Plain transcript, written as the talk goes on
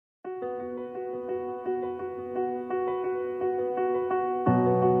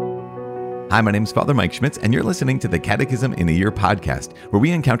Hi, my name is Father Mike Schmitz, and you're listening to the Catechism in a Year podcast, where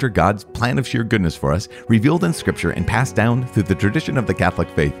we encounter God's plan of sheer goodness for us, revealed in Scripture and passed down through the tradition of the Catholic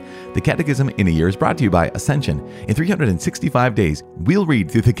faith. The Catechism in a Year is brought to you by Ascension. In 365 days, we'll read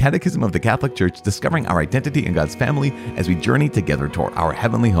through the Catechism of the Catholic Church, discovering our identity in God's family as we journey together toward our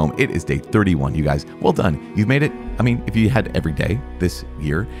heavenly home. It is day 31, you guys. Well done. You've made it. I mean, if you had every day this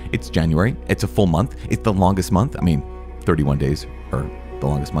year, it's January. It's a full month. It's the longest month. 31 days or the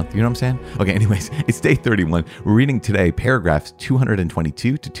longest month. You know what I'm saying? Okay, anyways, it's day 31. We're reading today paragraphs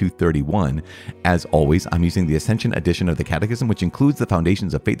 222 to 231. As always, I'm using the Ascension edition of the Catechism, which includes the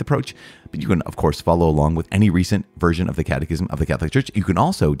Foundations of Faith approach, but you can, of course, follow along with any recent version of the Catechism of the Catholic Church. You can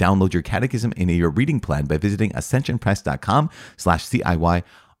also download your Catechism in your reading plan by visiting ascensionpress.com/CIY.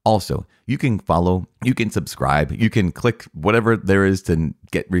 Also, you can follow, you can subscribe, you can click whatever there is to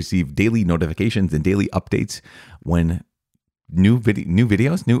receive daily notifications and daily updates when new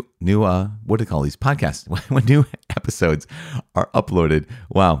videos, what do they call these podcasts? When new episodes are uploaded.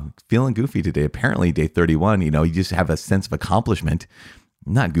 Wow, feeling goofy today. Apparently day 31, you just have a sense of accomplishment.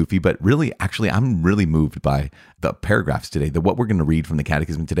 Not goofy, but really, actually, I'm really moved by the paragraphs today. What we're going to read from the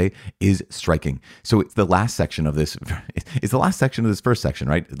Catechism today is striking. So it's the last section of this. It's the last section of this first section,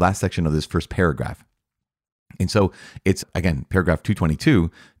 right? The last section of this first paragraph. And so it's, again, paragraph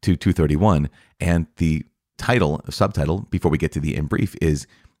 222 to 231. And the subtitle, before we get to the in brief, is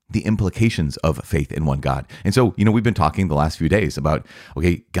the implications of faith in one God. And so, we've been talking the last few days about,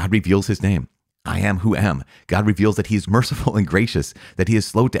 okay, God reveals his name. I am who am. God reveals that he is merciful and gracious, that he is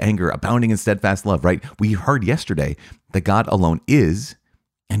slow to anger, abounding in steadfast love, right? We heard yesterday that God alone is,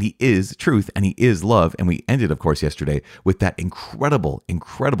 and he is truth, and he is love. And we ended, of course, yesterday with that incredible,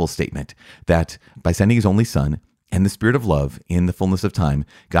 incredible statement that by sending his only Son and the Spirit of love in the fullness of time,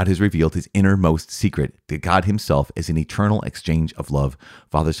 God has revealed his innermost secret, that God himself is an eternal exchange of love,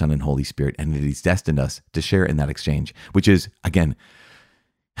 Father, Son, and Holy Spirit, and that he's destined us to share in that exchange, which is, again,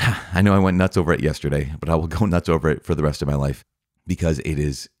 I know I went nuts over it yesterday, but I will go nuts over it for the rest of my life because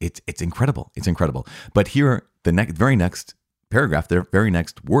it's incredible. It's incredible. But here, the very next paragraph, the very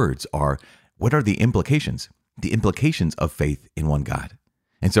next words are, what are the implications? The implications of faith in one God.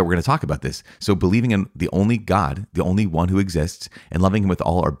 And so we're going to talk about this. So believing in the only God, the only one who exists, and loving him with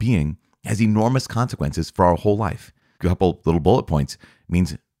all our being has enormous consequences for our whole life. A couple little bullet points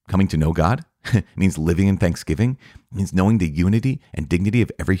means coming to know God. It means living in thanksgiving. It means knowing the unity and dignity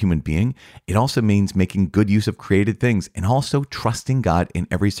of every human being. It also means making good use of created things and also trusting God in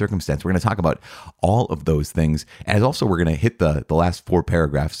every circumstance. We're going to talk about all of those things. And also we're going to hit the last four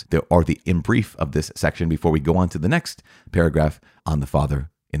paragraphs that are the in brief of this section before we go on to the next paragraph on the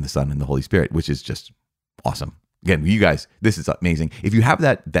Father, in the Son, and the Holy Spirit, which is just awesome. Again, you guys, this is amazing. If you have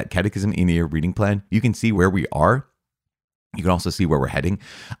that Catechism in your reading plan, you can see where we are. You can also see where we're heading.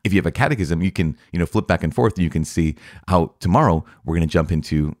 If you have a catechism, you can, flip back and forth. And you can see how tomorrow we're going to jump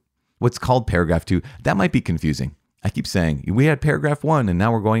into what's called paragraph 2. That might be confusing. I keep saying we had paragraph 1 and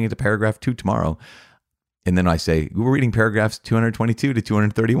now we're going into paragraph 2 tomorrow. And then I say we're reading paragraphs 222 to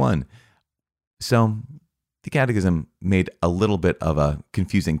 231. So the Catechism made a little bit of a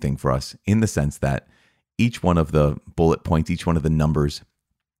confusing thing for us in the sense that each one of the bullet points, each one of the numbers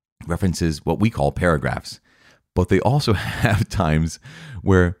references what we call paragraphs. But they also have times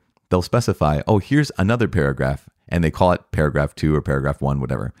where they'll specify, here's another paragraph, and they call it paragraph 2 or paragraph 1,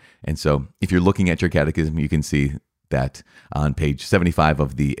 whatever. And so if you're looking at your catechism, you can see that on page 75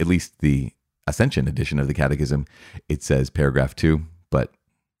 of at least the Ascension edition of the Catechism, it says paragraph 2, but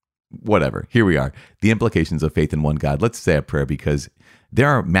whatever. Here we are. The implications of faith in one God. Let's say a prayer because there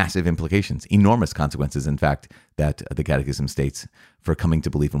are massive implications, enormous consequences, in fact, that the Catechism states for coming to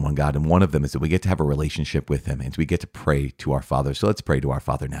believe in one God. And one of them is that we get to have a relationship with him and we get to pray to our Father. So let's pray to our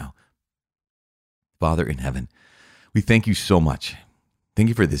Father now. Father in heaven, we thank you so much. Thank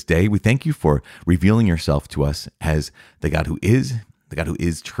you for this day. We thank you for revealing yourself to us as the God who is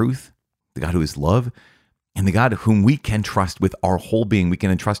truth, the God who is love, and the God whom we can trust with our whole being. We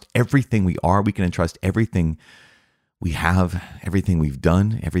can entrust everything we are. We can entrust everything we have, everything we've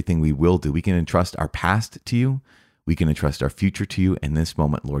done, everything we will do. We can entrust our past to you. We can entrust our future to you. In this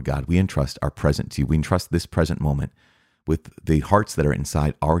moment, Lord God, we entrust our present to you. We entrust this present moment with the hearts that are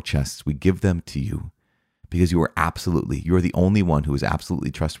inside our chests. We give them to you because you are the only one who is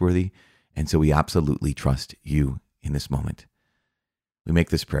absolutely trustworthy. And so we absolutely trust you in this moment. We make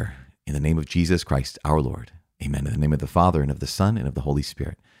this prayer in the name of Jesus Christ, our Lord. Amen. In the name of the Father, and of the Son, and of the Holy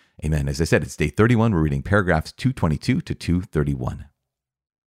Spirit. Amen. As I said, it's day 31. We're reading paragraphs 222 to 231.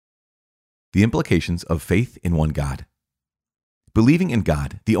 The implications of faith in one God. Believing in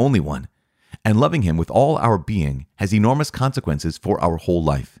God, the only one, and loving him with all our being has enormous consequences for our whole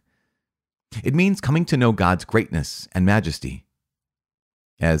life. It means coming to know God's greatness and majesty.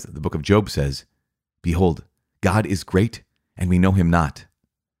 As the book of Job says, "Behold, God is great, and we know him not.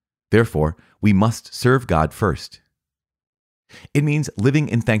 Therefore, we must serve God first." It means living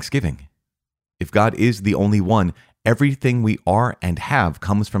in thanksgiving. If God is the only one, everything we are and have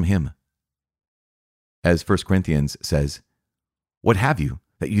comes from him. As 1 Corinthians says, "What have you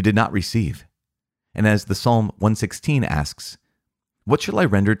that you did not receive?" And as the Psalm 116 asks, "What shall I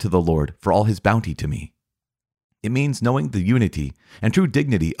render to the Lord for all his bounty to me?" It means knowing the unity and true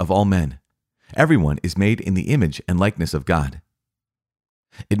dignity of all men. Everyone is made in the image and likeness of God.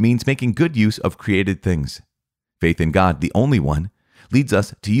 It means making good use of created things. Faith in God, the only one, leads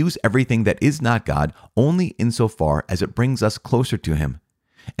us to use everything that is not God only insofar as it brings us closer to him,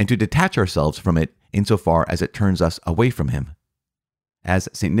 and to detach ourselves from it insofar as it turns us away from him. As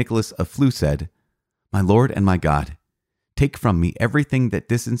St. Nicholas of Flue said, "My Lord and my God, take from me everything that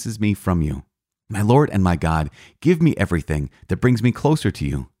distances me from you. My Lord and my God, give me everything that brings me closer to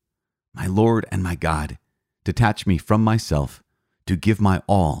you. My Lord and my God, detach me from myself to give my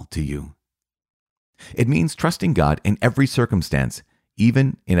all to you." It means trusting God in every circumstance,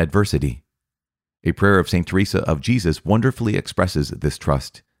 even in adversity. A prayer of St. Teresa of Jesus wonderfully expresses this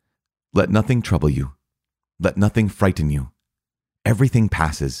trust. "Let nothing trouble you. Let nothing frighten you. Everything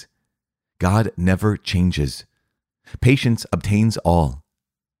passes. God never changes. Patience obtains all.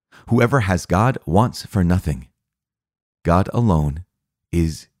 Whoever has God wants for nothing. God alone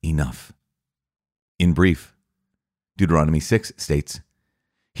is enough." In brief, Deuteronomy 6 states,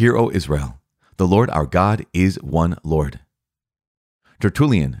 "Hear, O Israel, the Lord our God is one Lord."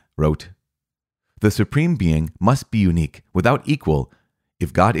 Tertullian wrote, "The Supreme Being must be unique, without equal.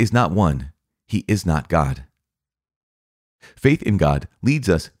 If God is not one, he is not God." Faith in God leads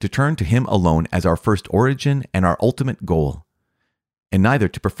us to turn to him alone as our first origin and our ultimate goal, and neither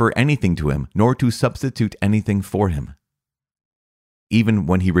to prefer anything to him nor to substitute anything for him. Even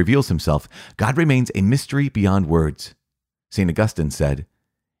when he reveals himself, God remains a mystery beyond words. St. Augustine said,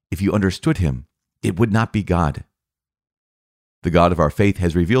 "If you understood him, it would not be God." The God of our faith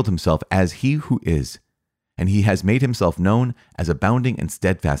has revealed himself as he who is, and he has made himself known as abounding in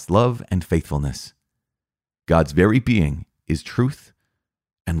steadfast love and faithfulness. God's very being is truth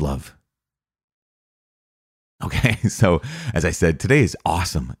and love. Okay, so as I said, today is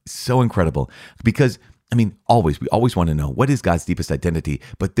awesome. It's so incredible because, we always want to know what is God's deepest identity,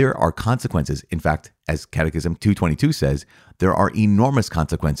 but there are consequences. In fact, as Catechism 222 says, there are enormous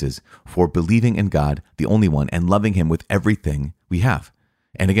consequences for believing in God, the only one, and loving him with everything we have.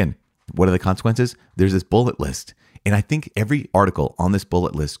 And again, what are the consequences? There's this bullet list. And I think every article on this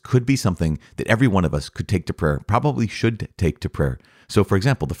bullet list could be something that every one of us could take to prayer, probably should take to prayer. So for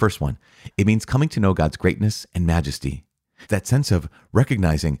example, the first one, it means coming to know God's greatness and majesty. That sense of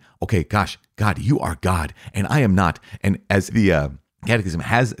recognizing, okay, gosh, God, you are God and I am not. And as the Catechism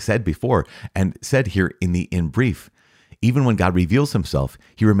has said before and said here in brief, even when God reveals himself,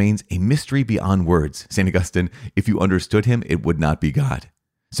 he remains a mystery beyond words. St. Augustine, if you understood him, it would not be God.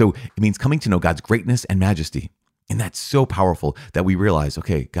 So it means coming to know God's greatness and majesty. And that's so powerful that we realize,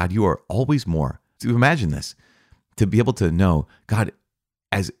 okay, God, you are always more. So imagine this, to be able to know, God,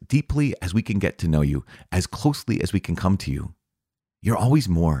 as deeply as we can get to know you, as closely as we can come to you, you're always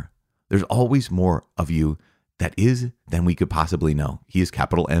more. There's always more of you that is than we could possibly know. He is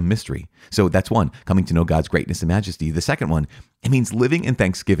capital M mystery. So that's one, coming to know God's greatness and majesty. The second one, it means living in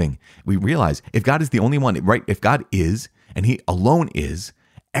thanksgiving. We realize if God is the only one, right? If God is, and he alone is,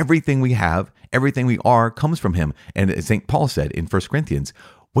 everything we have, everything we are comes from him. And as St. Paul said in 1 Corinthians,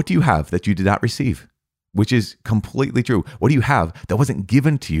 "What do you have that you did not receive?" Which is completely true. What do you have that wasn't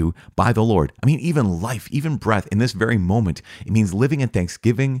given to you by the Lord? Even life, even breath in this very moment, it means living in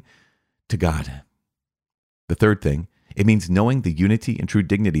thanksgiving to God. The third thing, it means knowing the unity and true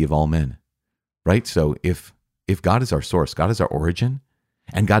dignity of all men, right? So if God is our source, God is our origin,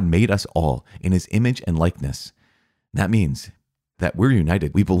 and God made us all in his image and likeness, that means that we're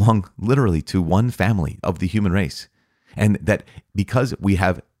united. We belong literally to one family of the human race. And that because we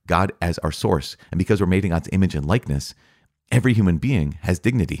have God as our source, and because we're made in God's image and likeness, every human being has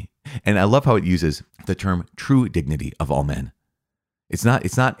dignity. And I love how it uses the term true dignity of all men. It's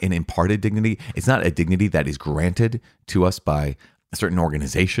not an imparted dignity. It's not a dignity that is granted to us by a certain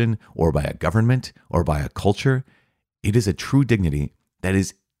organization or by a government or by a culture. It is a true dignity that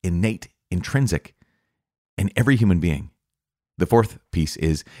is innate, intrinsic in every human being. The fourth piece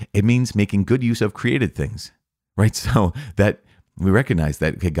is it means making good use of created things, right? So that we recognize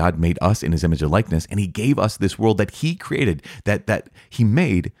that God made us in his image and likeness, and he gave us this world that he created, that he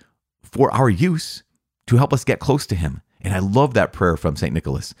made for our use to help us get close to him And I love that prayer from St.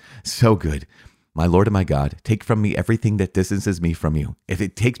 Nicholas. So good. My Lord and my God, take from me everything that distances me from you. If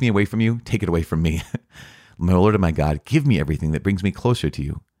it takes me away from you, take it away from me. My Lord and my God, give me everything that brings me closer to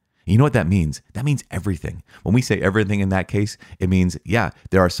you. You know what that means? That means everything. When we say everything in that case, it means,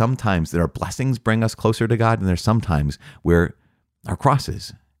 there are some times that our blessings bring us closer to God, and there's some times where our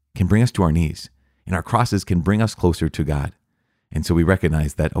crosses can bring us to our knees, and our crosses can bring us closer to God. And so we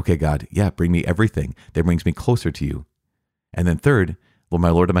recognize that, okay, God, bring me everything that brings me closer to you. And then third, well, my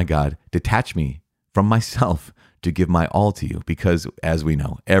Lord and my God, detach me from myself to give my all to you. Because as we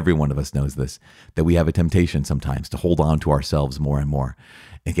know, every one of us knows this, that we have a temptation sometimes to hold on to ourselves more and more.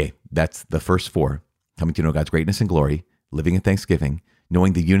 Okay, that's the first four: coming to know God's greatness and glory, living in thanksgiving,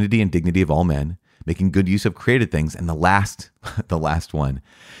 knowing the unity and dignity of all men, making good use of created things. And the last one,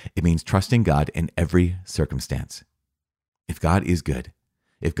 it means trusting God in every circumstance. If God is good,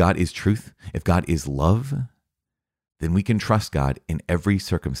 if God is truth, if God is love, then we can trust God in every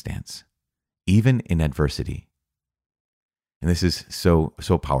circumstance, even in adversity. And this is so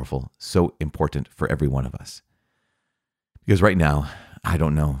powerful, so important for every one of us. Because right now, I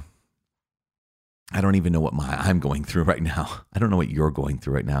don't know. I don't even know what I'm going through right now. I don't know what you're going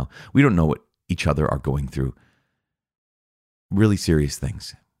through right now. We don't know what each other are going through. Really serious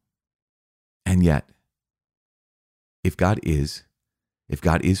things. And yet, if God is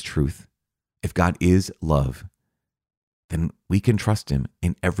truth, if God is love, then we can trust him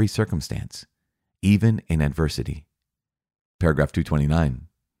in every circumstance, even in adversity. Paragraph 229,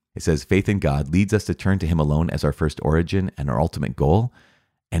 it says, faith in God leads us to turn to him alone as our first origin and our ultimate goal,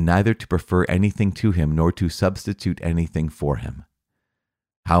 and neither to prefer anything to him nor to substitute anything for him.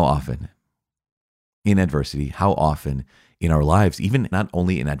 How often in adversity, how often in our lives, even not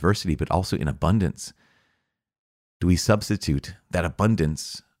only in adversity, but also in abundance, do we substitute that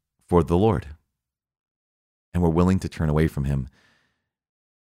abundance for the Lord? And we're willing to turn away from him,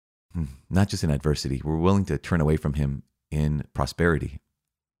 not just in adversity, we're willing to turn away from him in prosperity.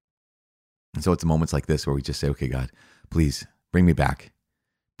 And so it's moments like this where we just say, okay, God, please bring me back,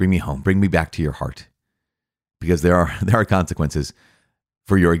 bring me home, bring me back to your heart. Because there are consequences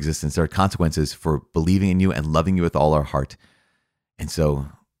for your existence. There are consequences for believing in you and loving you with all our heart. And so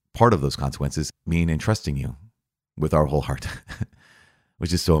part of those consequences mean entrusting you with our whole heart,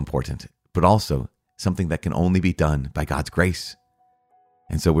 which is so important, but also something that can only be done by God's grace.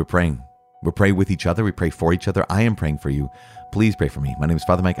 And so we're praying. We pray with each other. We pray for each other. I am praying for you. Please pray for me. My name is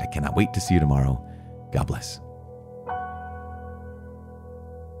Father Mike. I cannot wait to see you tomorrow. God bless.